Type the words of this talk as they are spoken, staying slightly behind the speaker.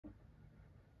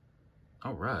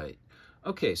All right.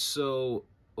 Okay, so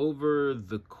over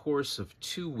the course of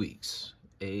 2 weeks,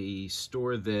 a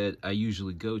store that I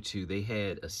usually go to, they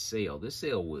had a sale. This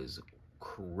sale was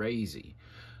crazy.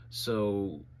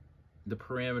 So the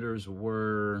parameters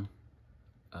were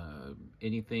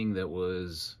anything that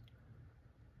was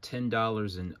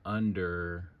 $10 and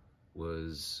under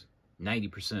was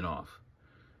 90% off,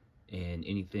 and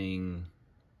anything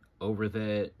over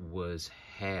that was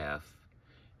half,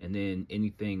 and then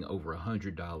anything over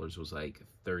 $100 was like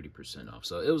 30% off.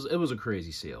 So it was a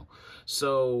crazy sale.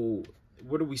 So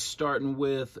what are we starting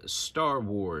with? Star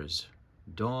Wars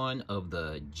Dawn of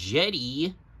the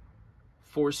Jedi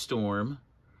Force Storm,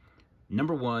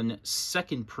 #1,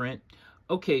 second print.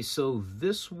 Okay, so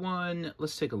this one,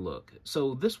 let's take a look.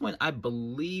 So this one, I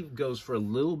believe, goes for a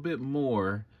little bit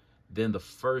more than the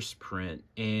first print,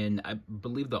 and I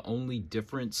believe the only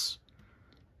difference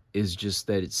is just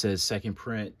that it says second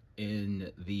print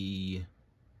in the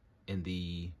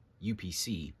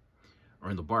UPC, or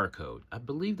in the barcode. I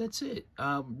believe that's it.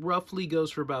 Roughly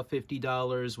goes for about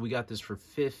 $50. We got this for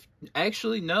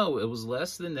actually, no, it was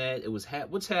less than that. It was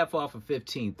what's half off of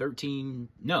 15? 13?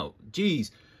 No,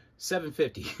 geez,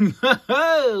 $7.50.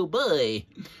 Oh boy.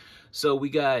 So we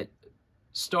got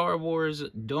Star Wars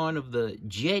Dawn of the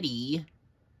Jedi,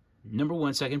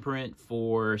 #1, second print,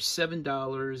 for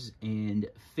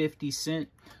 $7.50.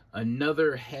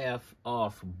 Another half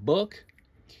off book,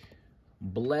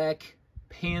 Black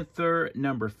Panther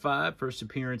 #5, first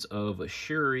appearance of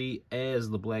Shuri as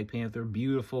the Black Panther.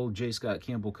 Beautiful J. Scott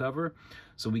Campbell cover.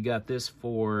 So we got this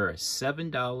for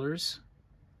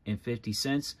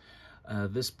 $7.50.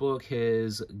 This book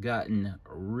has gotten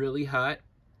really hot,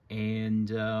 and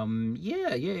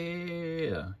yeah.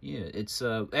 It's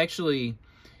actually,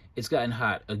 it's gotten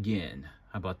hot again.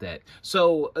 How about that?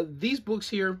 So these books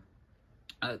here,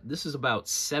 this is about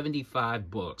 75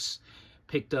 books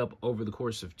picked up over the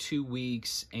course of 2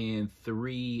 weeks and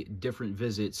 3 different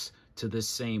visits to this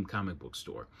same comic book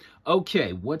store.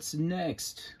 Okay, what's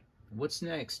next? What's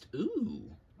next?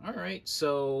 Ooh, all right.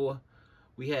 So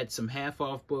we had some half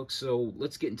off books. So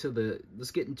let's get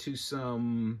into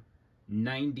some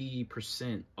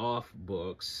 90% off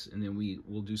books, and then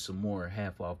we'll do some more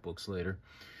half off books later.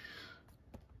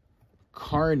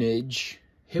 Carnage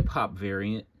hip hop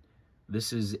variant.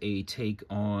 This is a take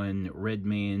on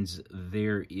Redman's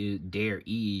There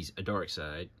Is a Dark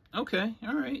Side. Okay,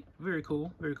 all right, very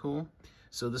cool, very cool.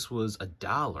 So this was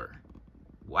 $1.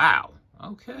 Wow.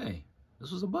 Okay,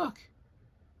 this was $1.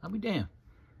 I'll be damned.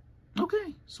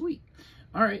 Okay, sweet.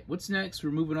 All right, what's next?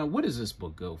 We're moving on. What does this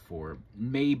book go for?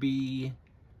 Maybe,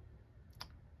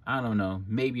 I don't know,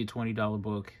 maybe a $20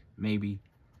 book, maybe.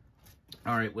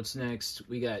 All right, what's next?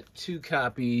 We got 2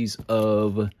 copies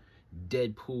of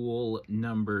Deadpool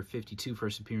 #52,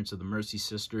 first appearance of the Mercy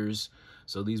Sisters.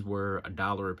 So these were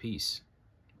 $1 a piece.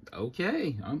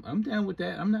 Okay, I'm down with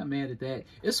that. I'm not mad at that.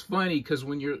 It's funny because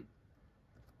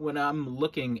when I'm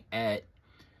looking at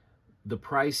the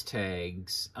price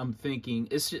tags, I'm thinking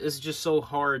it's just so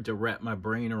hard to wrap my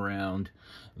brain around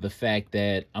the fact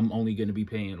that I'm only going to be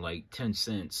paying like 10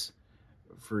 cents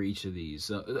for each of these.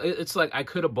 So it's like I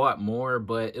could have bought more,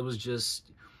 but it was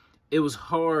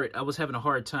hard. I was having a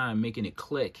hard time making it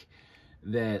click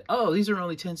that, oh, these are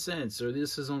only 10 cents, or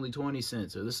this is only 20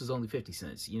 cents, or this is only 50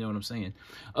 cents. You know what I'm saying?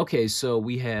 Okay, so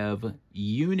we have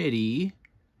Unity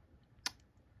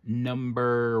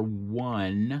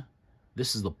 #1.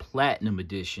 This is the Platinum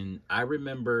Edition. I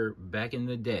remember back in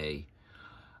the day,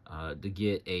 to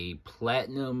get a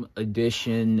Platinum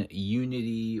Edition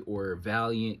Unity or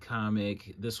Valiant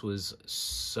comic, this was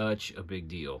such a big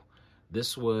deal.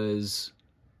 This was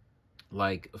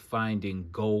like finding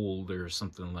gold or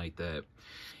something like that.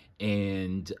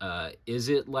 And is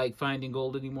it like finding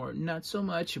gold anymore? Not so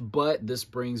much, but this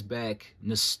brings back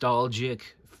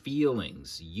nostalgic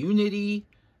feelings. Unity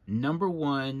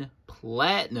 #1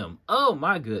 Platinum. Oh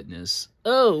my goodness.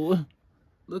 Oh,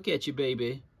 look at you,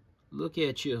 baby. Look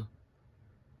at you.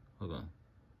 Hold on.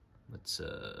 Let's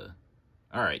all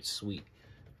right, sweet.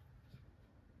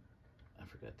 I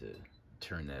forgot to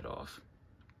turn that off.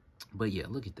 But yeah,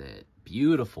 look at that.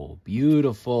 Beautiful,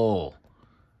 beautiful.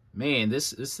 Man,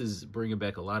 this is bringing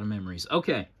back a lot of memories.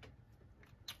 Okay,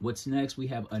 what's next? We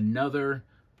have another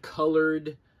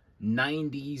colored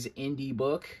 90s indie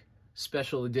book,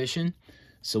 special edition.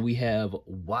 So we have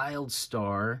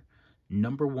Wildstar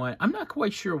 #1. I'm not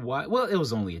quite sure why. Well, it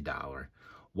was only $1.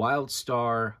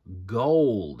 Wildstar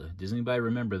Gold. Does anybody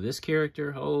remember this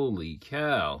character? Holy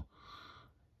cow.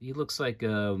 He looks like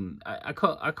I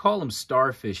call him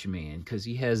Starfish Man, because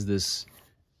he has this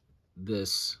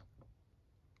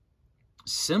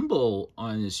symbol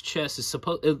on his chest is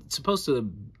supposed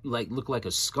to like look like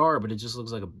a scar, but it just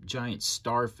looks like a giant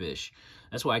starfish.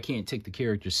 That's why I can't take the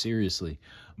character seriously.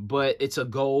 But it's a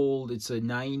gold, it's a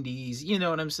 90s, you know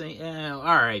what I'm saying? All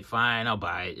right, fine, I'll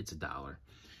buy it. It's $1.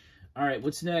 All right,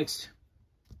 what's next?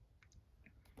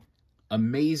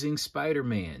 Amazing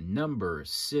Spider-Man number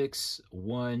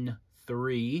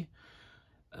 613,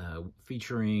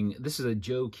 featuring, this is a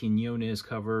Joe Quinones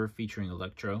cover featuring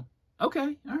Electro.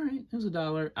 Okay, all right, it was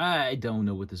 $1. I don't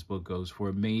know what this book goes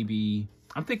for. Maybe,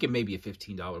 I'm thinking maybe a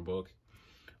 $15 book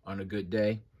on a good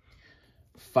day.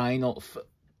 Final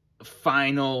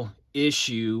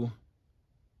issue,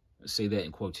 say that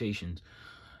in quotations,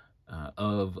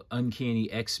 of Uncanny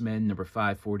X-Men number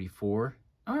 544.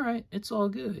 All right, it's all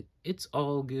good. It's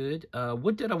all good.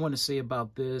 What did I want to say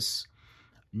about this?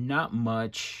 Not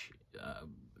much. It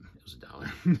was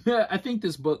 $1. I think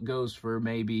this book goes for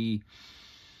maybe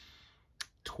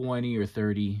 20 or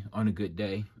 30 on a good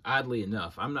day. Oddly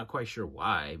enough, I'm not quite sure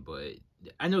why, but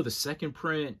I know the second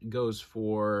print goes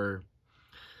for,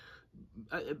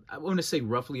 I want to say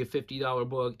roughly a $50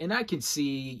 book, and I can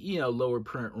see, you know, lower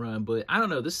print run, but I don't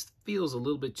know, this feels a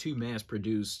little bit too mass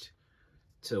produced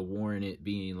to warrant it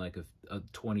being like a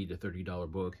 $20 to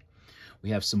 $30 book.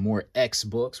 We have some more X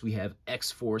books. We have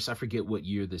X-Force. I forget what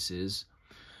year this is.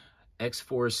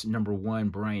 X-Force number 1,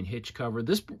 Brian Hitch cover.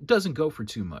 This doesn't go for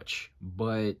too much,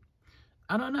 but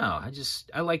I don't know.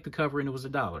 I like the cover, and it was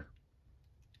 $1.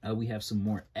 We have some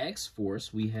more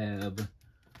X-Force. We have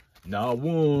not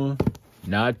 1,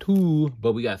 not 2,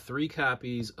 but we got 3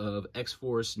 copies of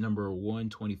X-Force number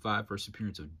 125, first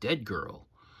appearance of Dead Girl.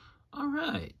 All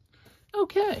right.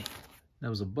 Okay. That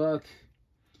was $1.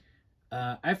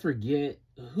 I forget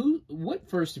what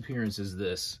first appearance is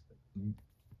this?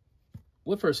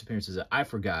 What first appearance is it? I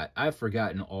forgot. I've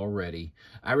forgotten already.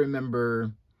 I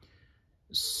remember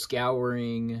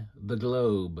scouring the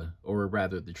globe, or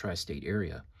rather the tri-state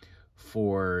area,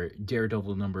 for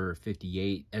Daredevil number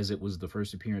 58, as it was the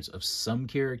first appearance of some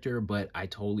character, but I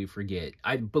totally forget.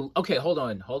 Okay, hold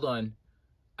on.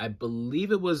 I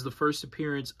believe it was the first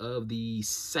appearance of the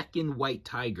second White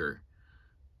Tiger.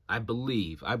 I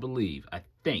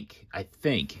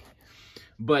think.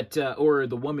 But, or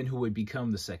the woman who would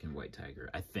become the second White Tiger,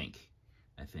 I think.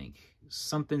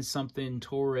 Something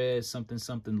Torres,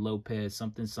 something Lopez,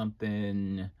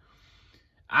 something.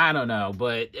 I don't know,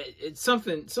 but it's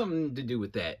something to do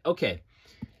with that. Okay.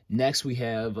 Next, we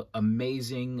have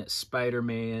Amazing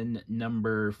Spider-Man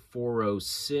number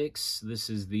 406. This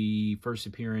is the first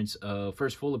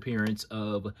full appearance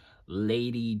of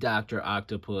Lady Dr.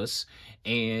 Octopus,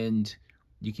 and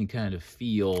you can kind of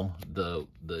feel the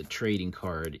trading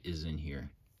card is in here.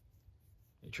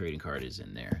 The trading card is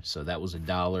in there. So that was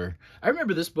 $1. I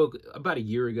remember this book about a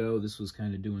year ago. This was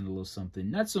kind of doing a little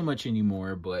something. Not so much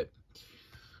anymore, but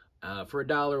for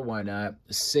 $1, why not?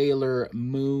 Sailor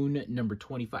Moon number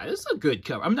 25. This is a good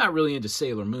cover. I'm not really into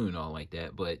Sailor Moon all like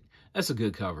that, but that's a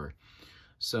good cover.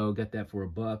 So got that for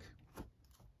 $1.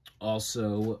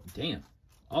 Also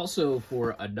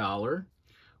for $1,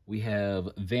 we have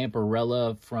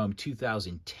Vampirella from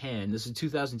 2010. This is a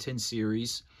 2010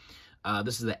 series.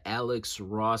 This is the Alex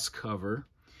Ross cover.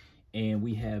 And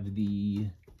we have the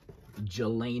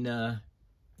Jelena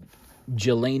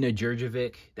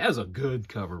Jurjevic. That was a good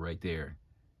cover right there.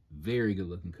 Very good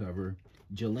looking cover.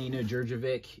 Jelena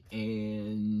Jurjevic.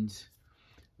 And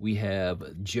we have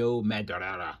Joe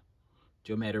Madureira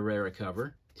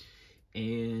cover.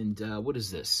 And what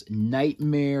is this?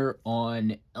 Nightmare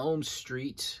on Elm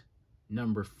Street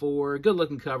number 4. Good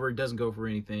looking cover. Doesn't go for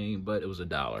anything, but it was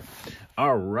 $1.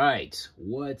 All right.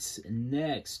 What's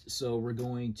next? So we're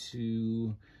going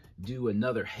to do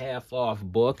another half off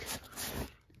book.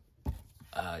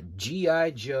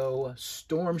 G.I. Joe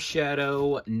Storm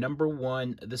Shadow number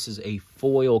 1. This is a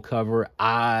foil cover.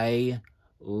 I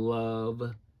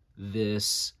love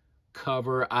this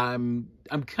cover. I'm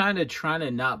kind of trying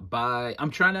to not buy. I'm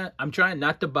trying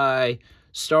not to buy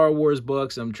Star Wars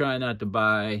books. I'm trying not to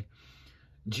buy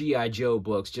G.I. Joe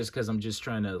books just because I'm just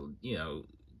trying to, you know,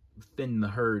 thin the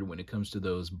herd when it comes to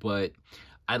those. But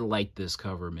I like this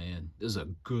cover, man. This is a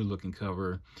good looking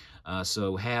cover.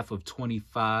 So half of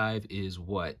 25 is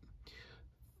what?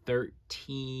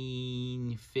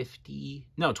 $13.50?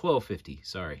 No, $12.50.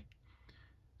 Sorry.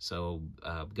 So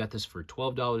got this for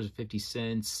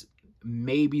 $12.50.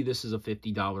 Maybe this is a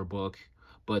 $50 book,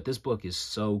 but this book is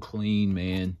so clean,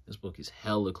 man. This book is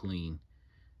hella clean.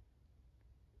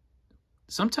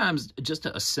 Sometimes just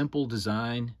a simple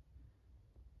design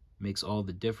makes all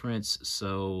the difference.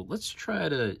 So let's try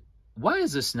to, why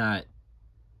is this not,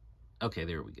 okay,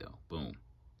 there we go. Boom.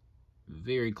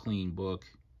 Very clean book.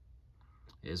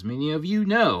 as many of you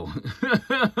know,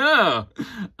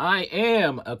 I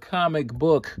am a comic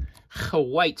book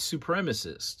white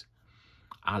supremacist.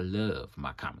 I love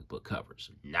my comic book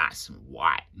covers. Nice and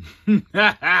white.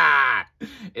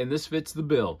 And this fits the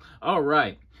bill. All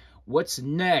right. What's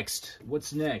next?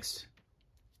 What's next?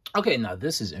 Okay, now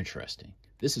this is interesting.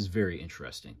 This is very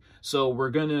interesting. So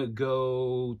we're going to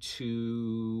go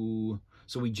to...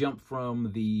 So we jumped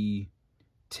from the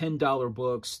 $10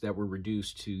 books that were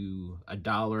reduced to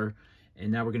 $1.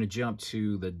 And now we're going to jump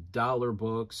to the dollar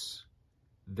books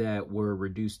that were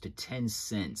reduced to 10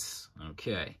 cents.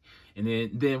 Okay.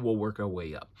 And then we'll work our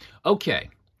way up. Okay.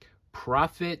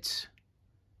 Prophet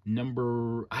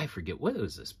number, I forget, what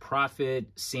was this? Prophet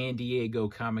San Diego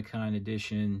Comic-Con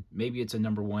edition. Maybe it's a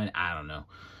number 1. I don't know.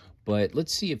 But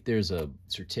let's see if there's a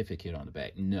certificate on the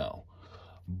back. No.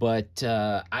 But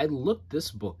I looked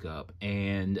this book up,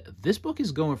 and this book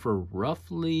is going for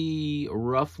roughly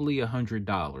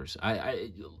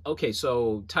 $100. Okay,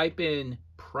 so type in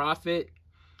Prophet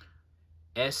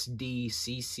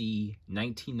SDCC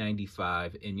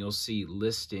 1995, and you'll see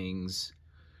listings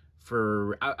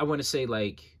for, I want to say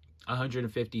like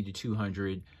 150 to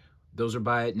 200. Those are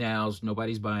buy it nows.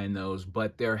 Nobody's buying those,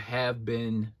 but there have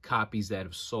been copies that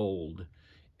have sold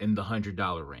in the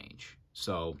 $100 range.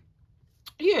 So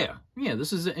yeah,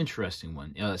 this is an interesting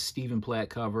one. Stephen Platt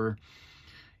cover.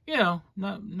 You know,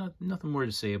 nothing more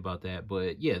to say about that,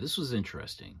 but yeah, this was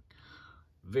interesting.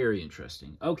 Very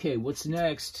interesting. Okay, what's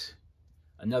next?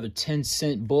 Another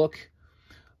 10-cent book,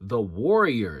 The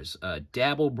Warriors,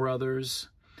 Dabble Brothers.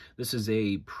 This is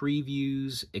a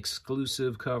previews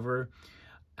exclusive cover.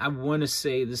 I want to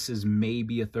say this is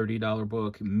maybe a $30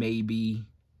 book, maybe.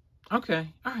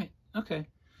 Okay, all right, okay.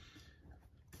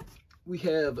 We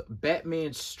have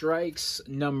Batman Strikes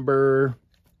number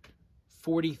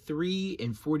 43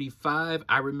 and 45.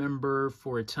 I remember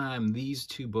for a time these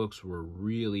two books were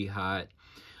really hot.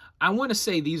 I want to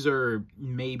say these are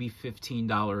maybe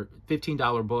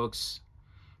 $15 books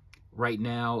right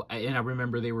now. And I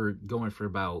remember they were going for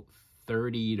about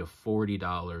 $30 to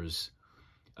 $40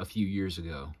 a few years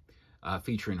ago,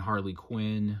 featuring Harley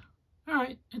Quinn. All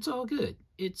right, it's all good.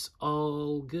 It's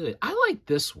all good. I like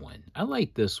this one. I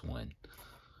like this one.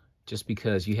 Just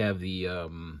because you have the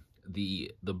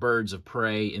Birds of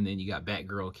Prey, and then you got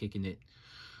Batgirl kicking it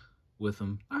with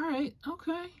them. All right,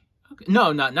 okay. Okay.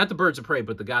 No, not the Birds of Prey,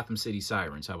 but the Gotham City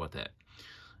Sirens. How about that?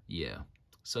 Yeah.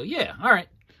 So, yeah. All right.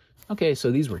 Okay,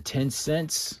 so these were 10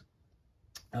 cents.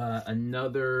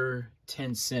 Another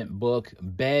 10-cent book,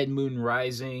 Bad Moon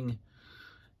Rising,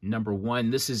 number 1.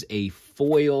 This is a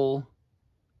foil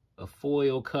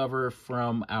cover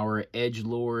from our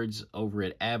edgelords over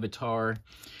at Avatar.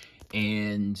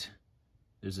 And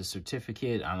there's a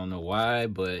certificate. I don't know why,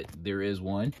 but there is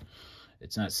one.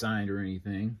 It's not signed or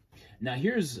anything. Now,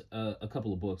 here's a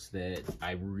couple of books that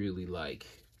I really like.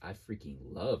 I freaking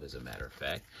love, as a matter of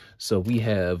fact. So we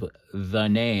have The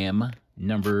Nam,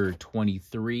 number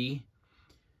 23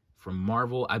 from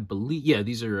Marvel. I believe, yeah,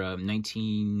 these are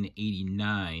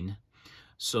 1989.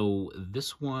 So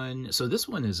this one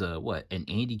is what, an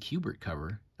Andy Kubert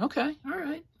cover. Okay, all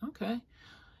right, okay.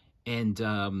 And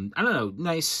I don't know,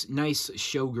 nice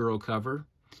showgirl cover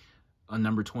on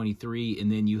number 23.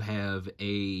 And then you have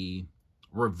a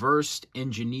reversed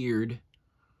engineered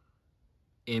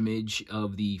image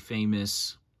of the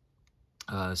famous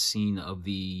scene of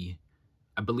the,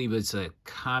 I believe it's a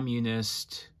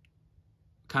communist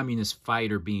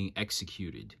fighter being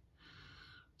executed.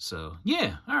 So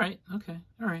yeah, all right, okay,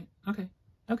 all right, okay.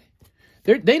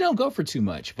 They don't go for too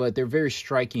much, but they're very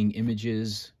striking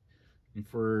images, and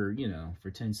for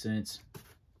 10 cents.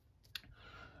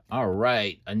 All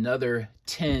right, another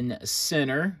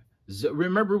 10-center.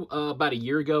 Remember about a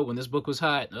year ago when this book was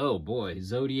hot? Oh boy,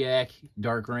 Zodiac,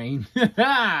 Dark Reign.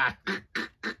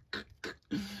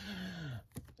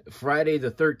 Friday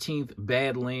the 13th,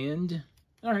 Badland.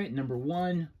 All right, number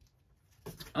 1.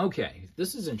 Okay,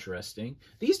 this is interesting.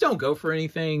 These don't go for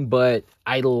anything, but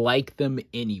I like them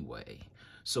anyway.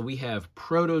 So we have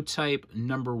Prototype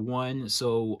number 1.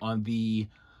 So on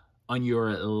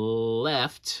your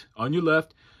left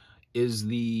is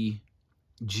the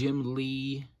Jim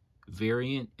Lee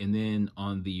variant, and then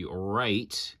on the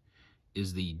right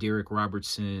is the Derek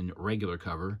Robertson regular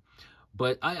cover.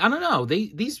 But I don't know,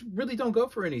 these really don't go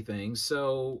for anything.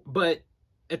 So, but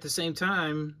at the same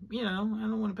time, I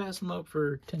don't want to pass them up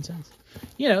for 10 cents.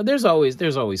 There's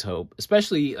always hope,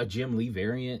 especially a Jim Lee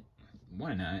variant.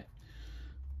 Why not?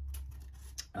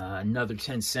 Another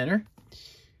 10-center,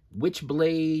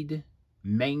 Witchblade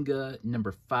manga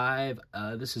number 5.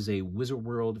 This is a Wizard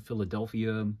World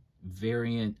Philadelphia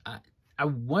variant. I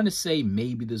want to say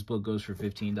maybe this book goes for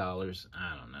 $15.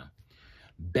 I don't know.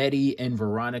 Betty and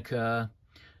Veronica,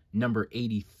 number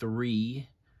 83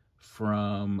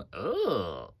 from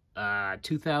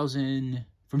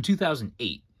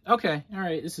 2008. Okay, all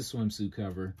right, this is a swimsuit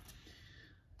cover.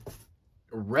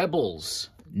 Rebels,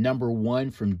 number 1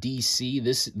 from DC.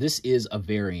 This is a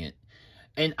variant.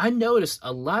 And I noticed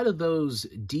a lot of those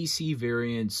DC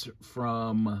variants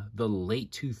from the late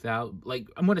 2000s, like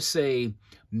I'm going to say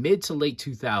mid to late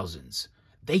 2000s,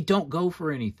 they don't go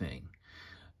for anything.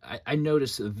 I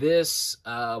noticed this,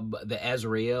 the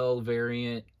Azrael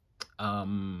variant.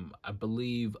 I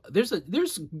believe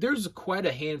there's quite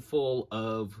a handful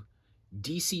of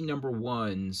DC number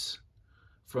 1s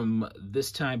from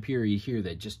this time period here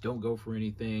that just don't go for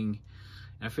anything.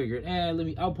 And I figured,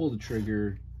 I'll pull the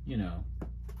trigger, you know,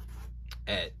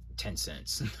 at 10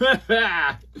 cents.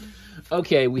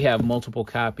 Okay, we have multiple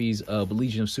copies of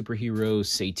Legion of Superheroes,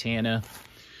 Satana.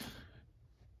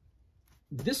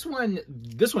 This one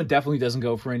definitely doesn't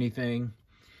go for anything.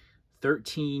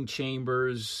 13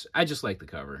 Chambers. I just like the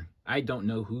cover. I don't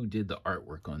know who did the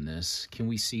artwork on this. Can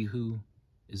we see who?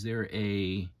 Is that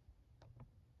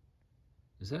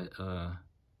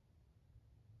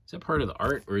part of the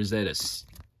art, or is that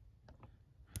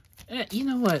you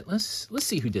know what? Let's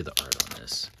see who did the art on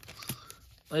this.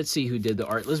 Let's see who did the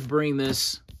art. Let's bring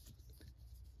this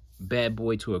bad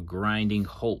boy to a grinding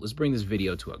halt. Let's bring this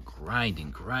video to a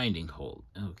grinding halt.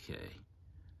 Okay.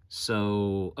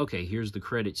 So, okay, here's the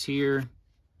credits here.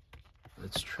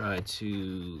 Let's try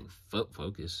to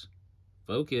focus.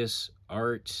 Focus.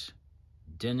 Art.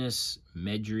 Dennis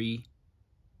Medry.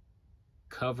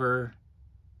 Cover.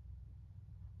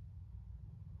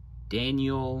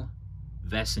 Daniel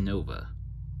Vasanova.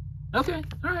 Okay,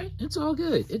 all right, it's all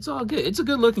good. It's all good. It's a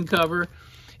good looking cover.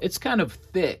 It's kind of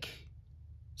thick.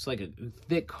 It's like a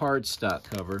thick cardstock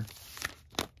cover.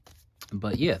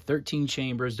 But yeah, 13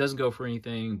 Chambers. Doesn't go for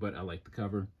anything, but I like the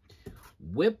cover.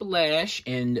 Whiplash,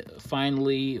 and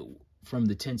finally from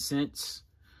the 10 cents,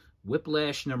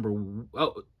 Whiplash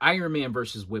Iron Man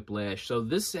versus Whiplash. So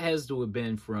this has to have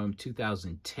been from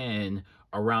 2010,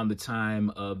 around the time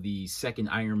of the second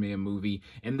Iron Man movie.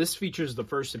 And this features the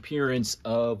first appearance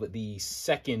of the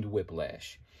second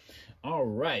Whiplash. All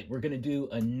right, we're going to do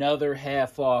another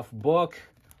half-off book.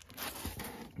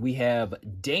 We have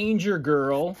Danger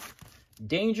Girl.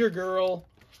 Danger Girl,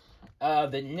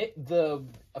 the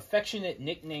affectionate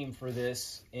nickname for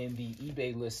this in the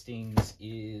eBay listings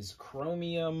is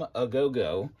Chromium A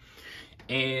Go-Go.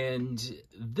 And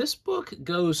this book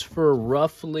goes for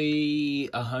roughly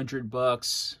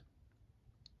 $100.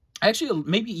 Actually,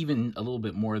 maybe even a little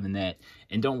bit more than that.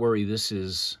 And don't worry, this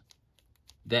is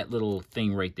that little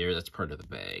thing right there. That's part of the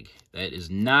bag. That is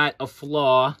not a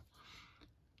flaw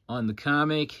on the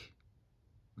comic.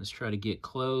 Let's try to get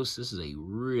close. This is a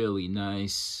really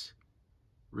nice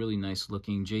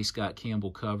looking J. Scott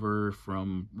Campbell cover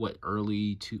from what,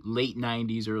 late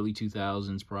 90s, early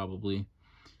 2000s probably.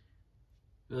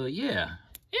 Yeah.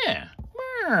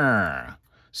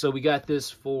 So we got this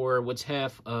for what's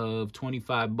half of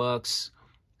 $25,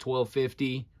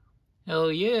 $12.50.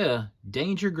 Hell yeah.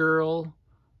 Danger Girl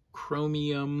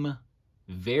Chromium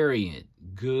variant.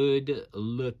 Good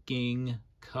looking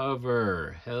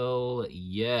cover. Hell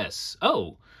yes.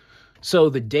 Oh, so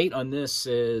the date on this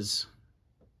says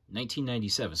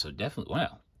 1997. So definitely,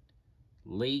 wow.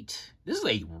 Late. This is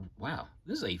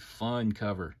a fun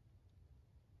cover.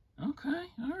 Okay,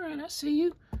 all right, I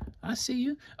see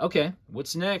you. Okay,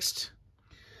 what's next?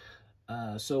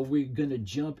 So we're gonna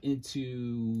jump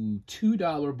into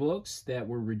 $2 books that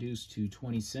were reduced to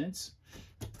 20 cents.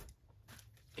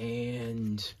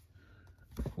 And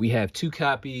we have 2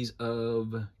 copies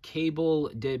of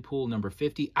Cable Deadpool number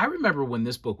 50. I remember when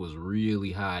this book was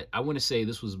really hot. I want to say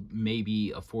this was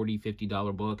maybe a $40,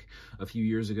 $50 book a few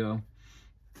years ago.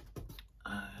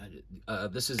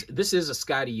 This is a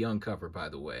Scotty Young cover, by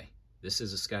the way. This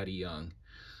is a Scotty Young.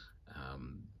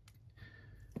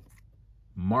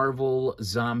 Marvel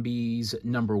Zombies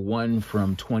number 1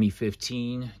 from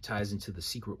 2015. Ties into the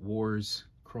Secret Wars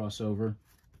crossover.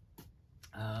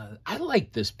 I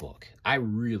like this book. I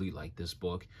really like this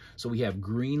book. So we have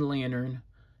Green Lantern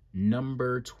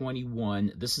number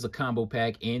 21. This is a combo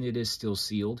pack, and it is still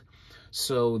sealed.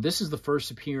 So this is the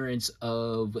first appearance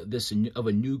of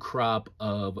a new crop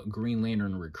of Green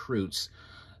Lantern recruits,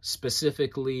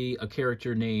 specifically a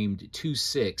character named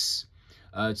 2-6.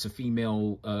 It's a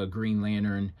female Green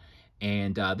Lantern,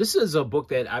 and this is a book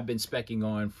that I've been specking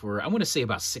on for, I want to say,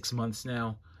 about 6 months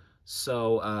now.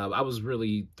 So I was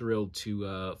really thrilled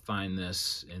to find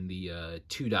this in the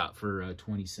 $2 for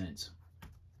 20 cents.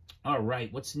 All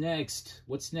right, what's next?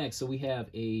 What's next? So we have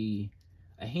a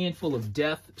handful of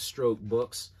Deathstroke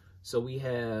books. So we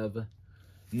have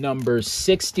number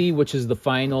 60, which is the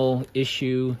final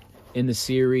issue in the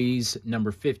series,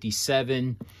 number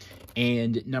 57,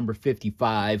 and number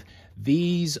 55.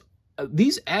 These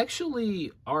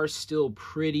actually are still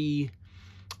pretty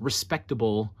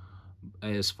respectable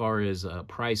as far as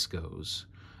price goes.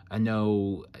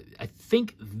 I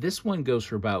think this one goes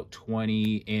for about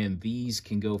 20, and these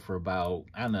can go for about,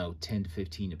 I don't know, 10 to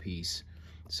 15 a piece.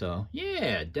 So,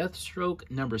 yeah,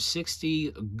 Deathstroke number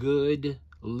 60, good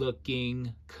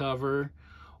looking cover.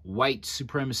 White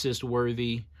supremacist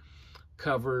worthy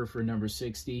cover for number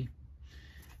 60.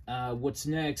 What's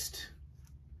next?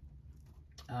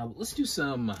 Let's do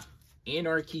some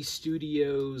Anarchy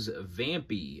Studios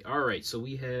Vampy. All right, so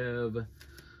we have...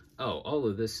 Oh, all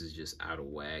of this is just out of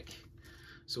whack.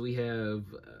 So we have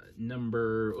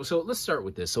so let's start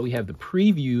with this. So we have the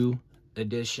preview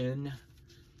edition,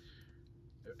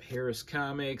 Harris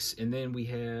Comics, and then we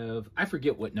have, I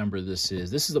forget what number this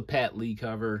is. This is a Pat Lee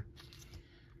cover.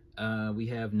 We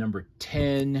have number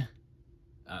 10.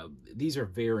 These are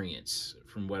variants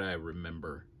from what I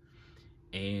remember.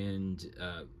 And,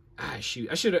 shoot,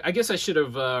 I guess I should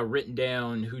have written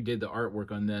down who did the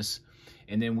artwork on this.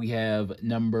 And then we have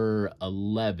number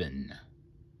 11.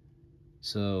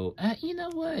 So, you know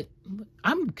what?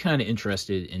 I'm kind of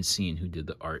interested in seeing who did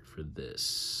the art for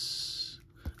this.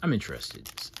 I'm interested.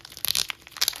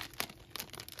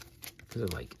 Because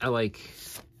I like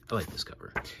this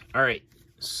cover. All right.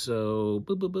 So,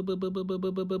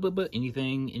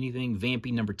 anything?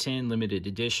 Vampy number 10, limited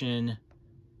edition.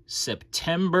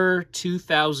 September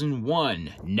 2001.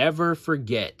 Never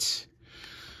forget.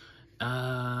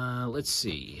 Let's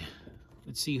see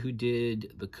who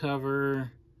did the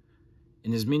cover.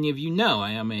 And as many of you know,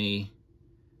 I am a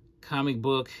comic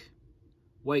book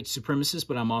white supremacist,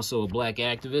 but I'm also a black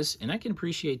activist, and I can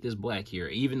appreciate this black here,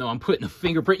 even though I'm putting a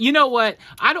fingerprint. You know what?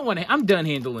 I'm done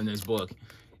handling this book.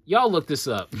 Y'all look this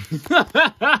up.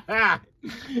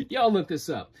 Y'all look this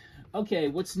up. Okay,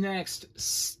 what's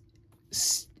next?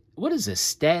 What is this?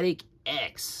 Static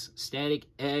X. Static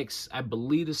X. I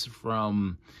believe this is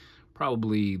from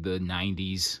probably the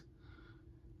 90s.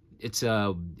 It's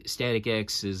Static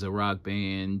X is a rock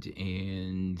band,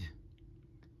 and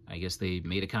I guess they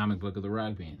made a comic book of the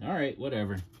rock band. All right,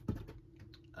 whatever.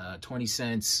 20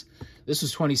 cents. This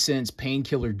was 20 cents.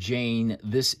 Painkiller Jane.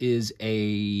 This is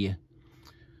a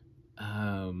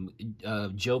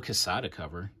Joe Quesada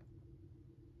cover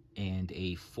and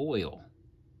a foil.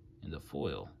 And the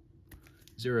foil.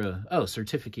 Is there a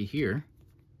certificate here?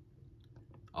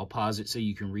 I'll pause it so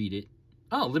you can read it.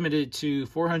 Oh, limited to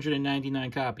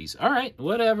 499 copies. All right,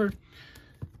 whatever.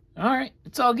 All right,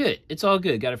 it's all good. It's all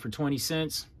good. Got it for 20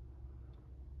 cents.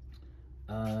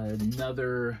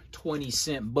 Another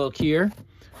 20-cent book here.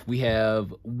 We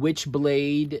have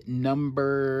Witchblade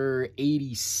number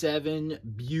 87.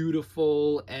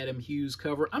 Beautiful Adam Hughes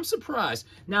cover. I'm surprised.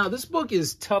 Now, this book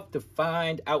is tough to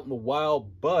find out in the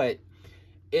wild, but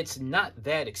it's not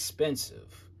that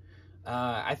expensive.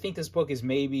 I think this book is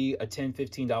maybe a $10,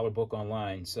 $15 book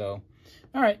online. So,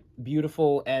 all right.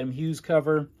 Beautiful Adam Hughes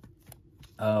cover.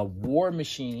 War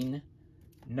Machine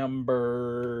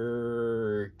number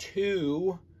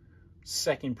 2.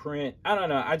 Second print. I don't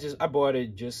know. I bought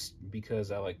it just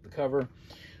because I like the cover.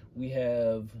 We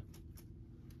have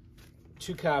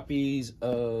 2 copies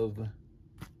of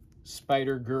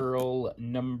Spider-Girl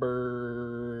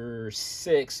number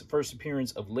 6. First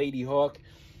appearance of Lady Hawk.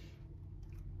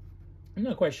 I'm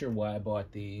not quite sure why I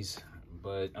bought these,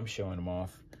 but I'm showing them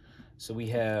off. So we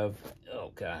have,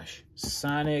 oh gosh,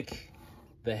 Sonic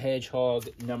the Hedgehog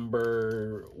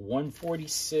number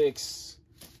 146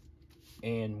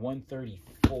 and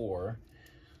 134.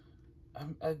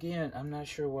 Again, I'm not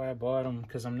sure why I bought them,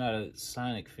 because I'm not a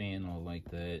Sonic fan or like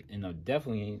that, and I'm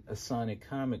definitely ain't a Sonic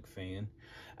comic fan.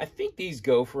 I think these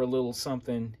go for a little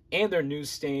something, and they're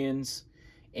newsstands,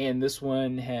 and this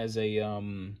one has a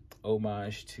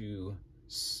homage to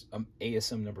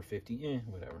ASM number 50.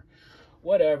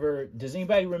 Whatever. Does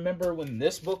anybody remember when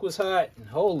this book was hot?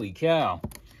 Holy cow.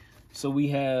 So we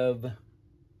have,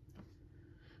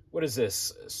 what is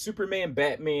this? Superman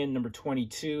Batman number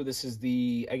 22. This is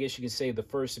the, I guess you could say, the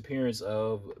first appearance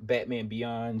of Batman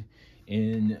Beyond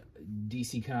in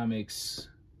DC Comics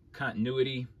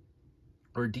continuity,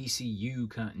 or DCU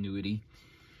continuity.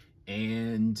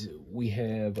 And we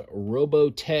have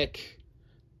Robotech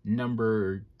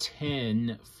number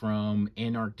 10 from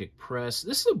Anarctic Press.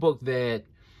 This is a book that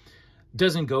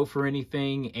doesn't go for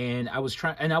anything, and I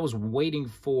was waiting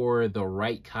for the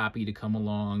right copy to come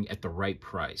along at the right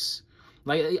price.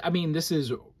 Like, I mean, this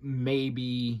is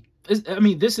maybe, I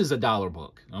mean, this is a dollar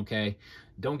book, okay?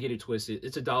 Don't get it twisted.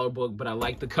 It's a dollar book, but I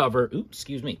like the cover. Oops,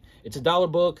 excuse me. It's a dollar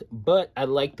book, but I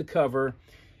like the cover.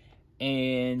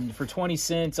 And for 20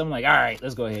 cents, I'm like, all right,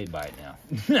 let's go ahead and buy it now.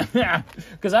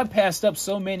 Because I've passed up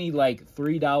so many, like,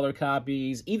 $3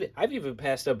 copies. I've even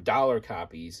passed up dollar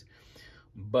copies.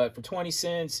 But for 20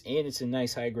 cents, and it's a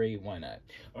nice high grade, why not?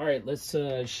 All right, let's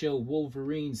show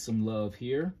Wolverine some love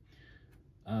here.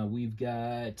 We've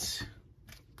got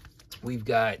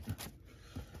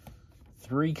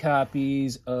 3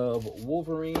 copies of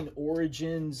Wolverine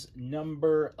Origins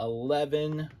number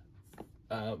 11.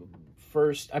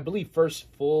 First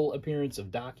full appearance of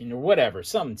Daken, or whatever,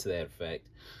 something to that effect.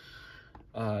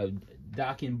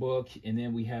 Daken book, and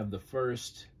then we have the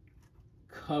first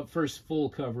full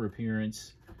cover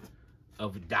appearance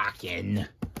of Daken.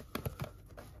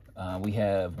 We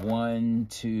have 1,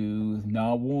 2,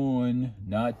 not 1,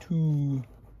 not 2,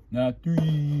 not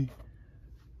 3.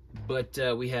 But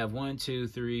we have 1, 2,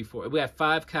 3, 4. We have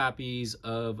 5 copies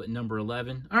of number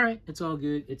 11. All right, it's all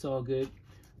good. It's all good.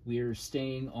 We're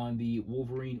staying on the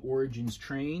Wolverine Origins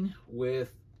train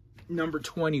with number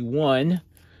 21.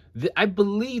 I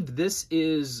believe this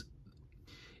is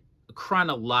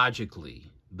chronologically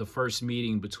the first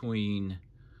meeting between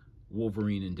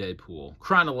Wolverine and Deadpool.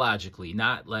 Chronologically,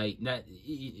 not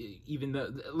even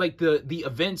the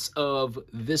events of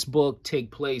this book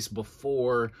take place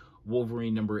before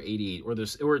Wolverine number 88, or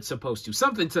it's supposed to.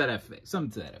 Something to that effect.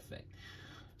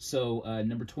 So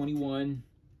number 21.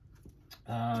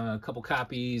 A couple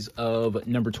copies of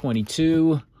number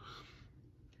 22.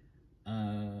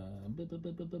 A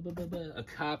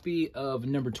copy of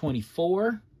number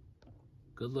 24.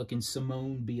 Good-looking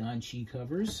Simone Bianchi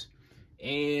covers.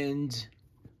 And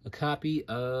a copy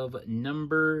of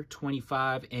number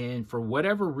 25. And for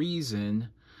whatever reason,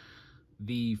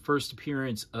 the first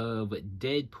appearance of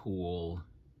Deadpool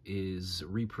is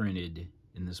reprinted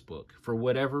in this book. For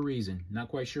whatever reason. Not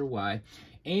quite sure why.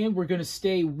 And we're going to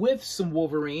stay with some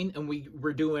Wolverine, and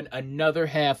we're doing another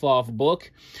half-off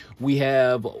book. We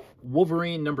have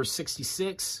Wolverine number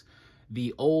 66,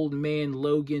 the Old Man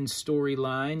Logan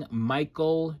storyline,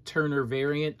 Michael Turner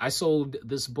variant. I sold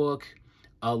this book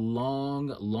a long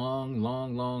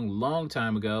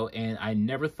time ago, and I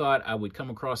never thought I would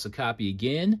come across a copy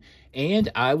again,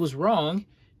 and I was wrong.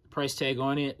 Price tag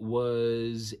on it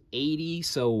was $80,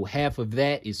 so half of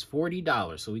that is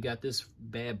 $40. So we got this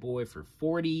bad boy for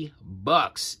 $40,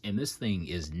 and this thing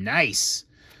is nice.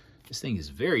 This thing is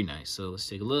very nice. So let's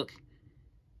take a look.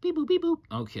 Beep boop, beep boop.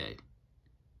 Okay.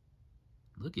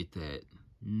 Look at that.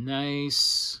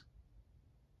 Nice.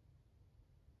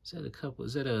 Is that a couple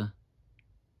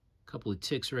of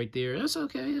ticks right there? That's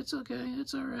okay. That's okay.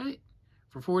 That's all right.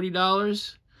 For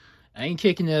 $40, I ain't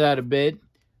kicking it out of bed.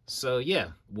 So, yeah,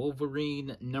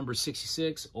 Wolverine number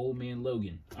 66, Old Man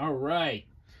Logan. All right.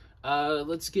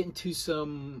 Let's get into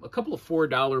a couple of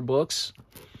 $4 books.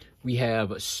 We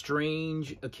have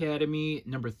Strange Academy,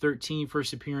 number 13,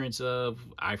 first appearance of,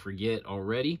 I forget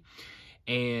already.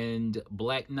 And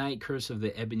Black Knight, Curse of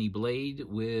the Ebony Blade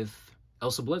with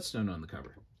Elsa Bloodstone on the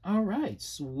cover. All right,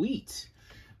 sweet.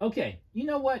 Okay, you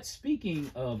know what? Speaking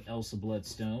of Elsa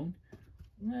Bloodstone,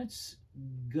 let's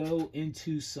go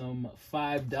into some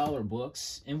 $5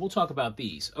 books, and we'll talk about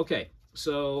these. Okay,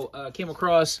 so came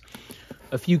across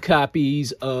a few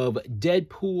copies of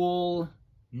Deadpool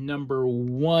number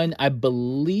 1. I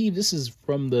believe this is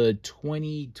from the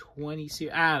 2020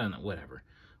 series. I don't know,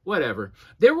 whatever.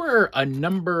 There were a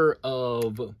number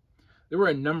of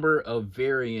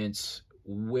variants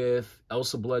with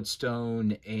Elsa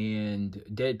Bloodstone and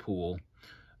Deadpool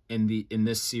in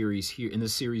this series here, in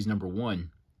this series number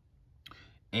 1.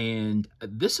 And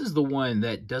this is the one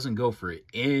that doesn't go for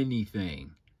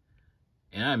anything.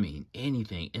 And I mean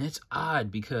anything. And it's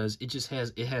odd because it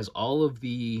has all of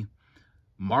the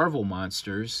Marvel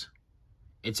monsters.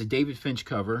 It's a David Finch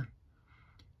cover.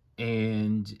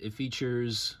 And it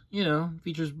features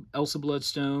Elsa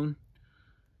Bloodstone.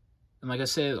 And like I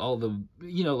said, all the,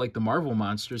 like the Marvel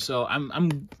monsters. So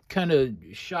I'm kind of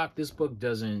shocked this book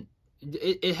doesn't,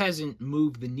 it hasn't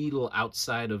moved the needle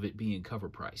outside of it being cover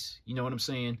price. You know what I'm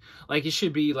saying? Like, it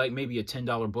should be like maybe a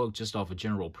 $10 book just off a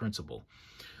general principle.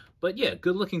 But yeah,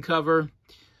 good looking cover.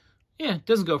 Yeah, it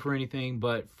doesn't go for anything,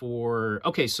 but for,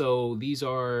 okay, so these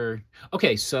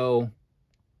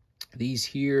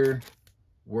here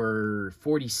were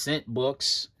 40-cent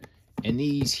books, and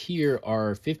these here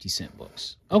are 50-cent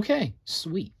books. Okay,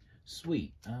 sweet.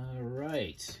 All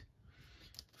right.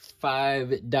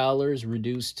 $5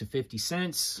 reduced to 50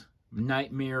 cents.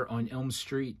 Nightmare on Elm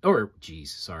Street.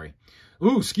 Excuse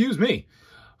me.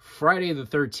 Friday the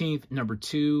 13th, number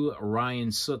 2,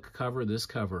 Ryan Sook cover. This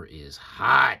cover is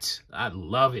hot. I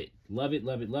love it. Love it,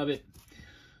 love it, love it.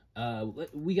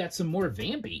 We got some more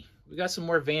Vampy. We got some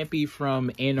more Vampy from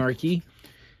Anarchy.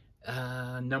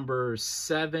 Number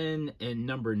 7 and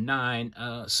number 9.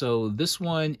 So this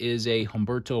one is a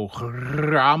Humberto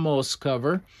Ramos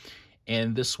cover.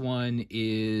 And this one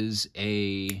is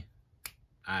a,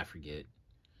 I forget,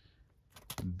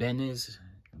 Benitez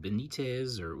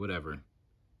or whatever.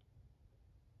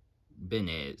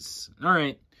 Benez. All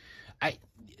right.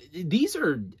 These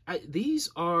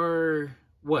are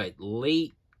what,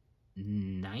 late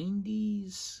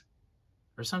 90s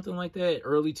or something like that,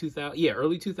 early 2000s. Yeah,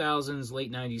 early 2000s,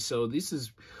 late 90s. So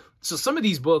some of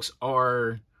these books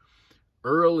are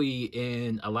early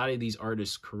in a lot of these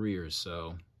artists' careers.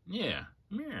 So yeah.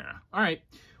 All right,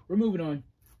 we're moving on.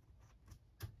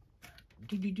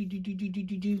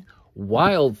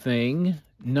 Wild Thing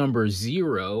number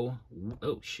 0.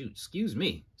 Oh shoot, excuse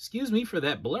me for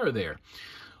that blur there.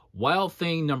 Wild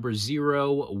Thing number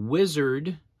 0,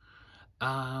 Wizard.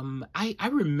 I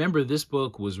remember this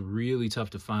book was really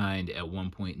tough to find at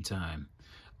one point in time.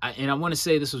 And I want to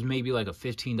say this was maybe like a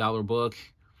 $15 book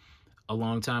a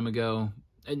long time ago.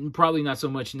 And probably not so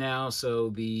much now. So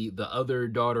the other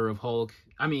daughter of Hulk,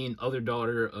 other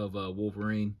daughter of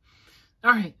Wolverine.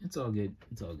 All right, it's all good.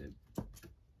 It's all good.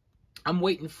 I'm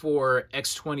waiting for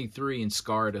X-23 and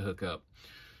Scar to hook up.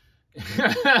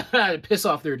 Piss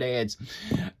off their dads.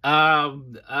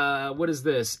 What is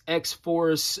this?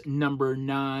 X-Force number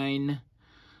 9.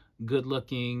 Good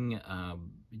looking.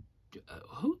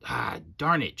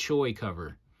 Darn it, Choi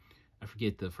cover. I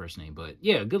forget the first name, but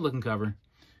yeah, good looking cover.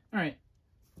 All right.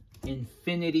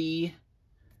 Infinity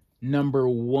number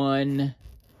 1,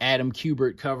 Adam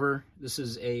Kubert cover. This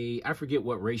is I forget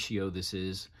what ratio this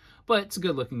is, but it's a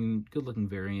good looking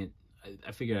variant.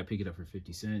 I figured I'd pick it up for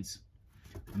 50 cents.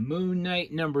 Moon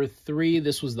Knight number 3.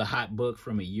 This was the hot book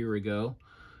from a year ago.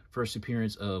 First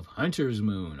appearance of Hunter's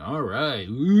Moon. All right.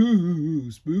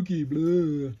 Ooh, spooky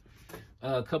blah.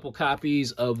 A couple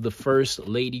copies of the first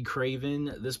Lady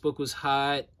Craven. This book was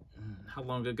hot. How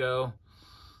long ago?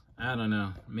 I don't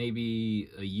know. Maybe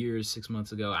a year, 6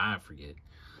 months ago. I forget.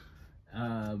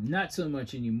 Not so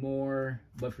much anymore,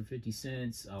 but for 50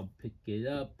 cents, I'll pick it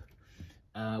up.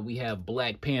 We have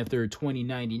Black Panther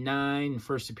 2099,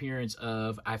 first appearance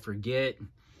of I forget.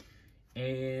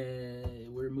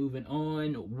 And we're moving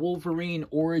on. Wolverine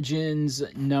Origins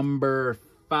number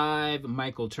 5,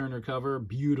 Michael Turner cover.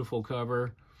 Beautiful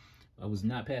cover. I was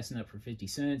not passing up for 50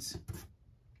 cents.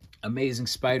 Amazing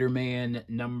Spider-Man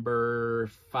number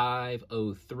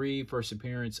 503, first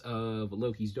appearance of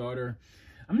Loki's daughter.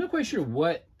 I'm not quite sure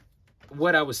what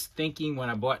I was thinking when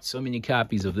I bought so many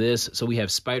copies of this. So we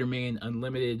have Spider-Man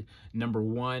Unlimited number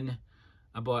 1.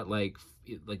 I bought like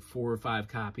 4 or 5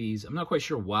 copies. I'm not quite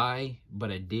sure why, but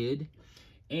I did.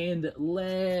 And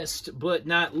last but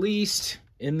not least,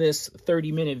 in this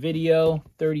 30-minute video,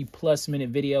 30-plus minute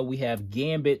video, we have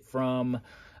Gambit from,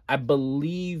 I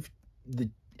believe,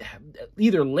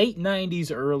 either late 90s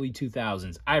or early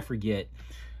 2000s. I forget.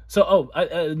 So,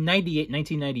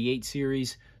 1998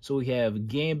 series. So we have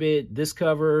Gambit, this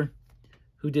cover.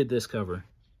 Who did this cover?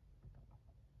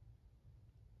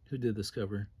 Who did this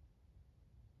cover?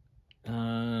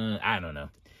 I don't know.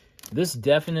 This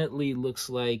definitely looks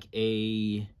like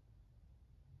a...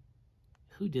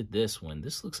 Who did this one?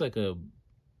 This looks like a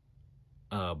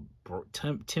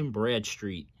Tim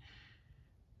Bradstreet.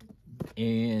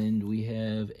 And we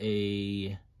have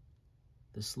a...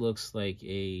 This looks like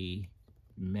a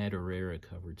Madureira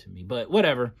cover to me. But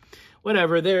whatever.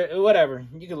 Whatever.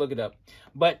 You can look it up.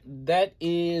 But that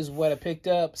is what I picked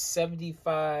up.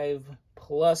 75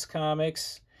 plus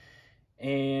comics.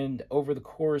 And over the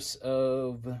course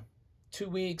of 2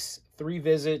 weeks, 3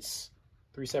 visits,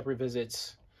 3 separate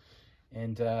visits.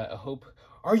 And I hope...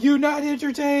 Are you not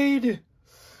entertained?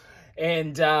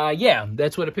 And yeah,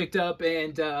 that's what I picked up.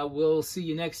 And we'll see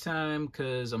you next time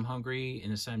because I'm hungry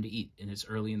and it's time to eat. And it's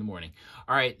early in the morning.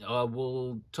 All right,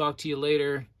 we'll talk to you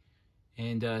later.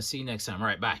 And see you next time. All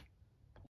right, bye.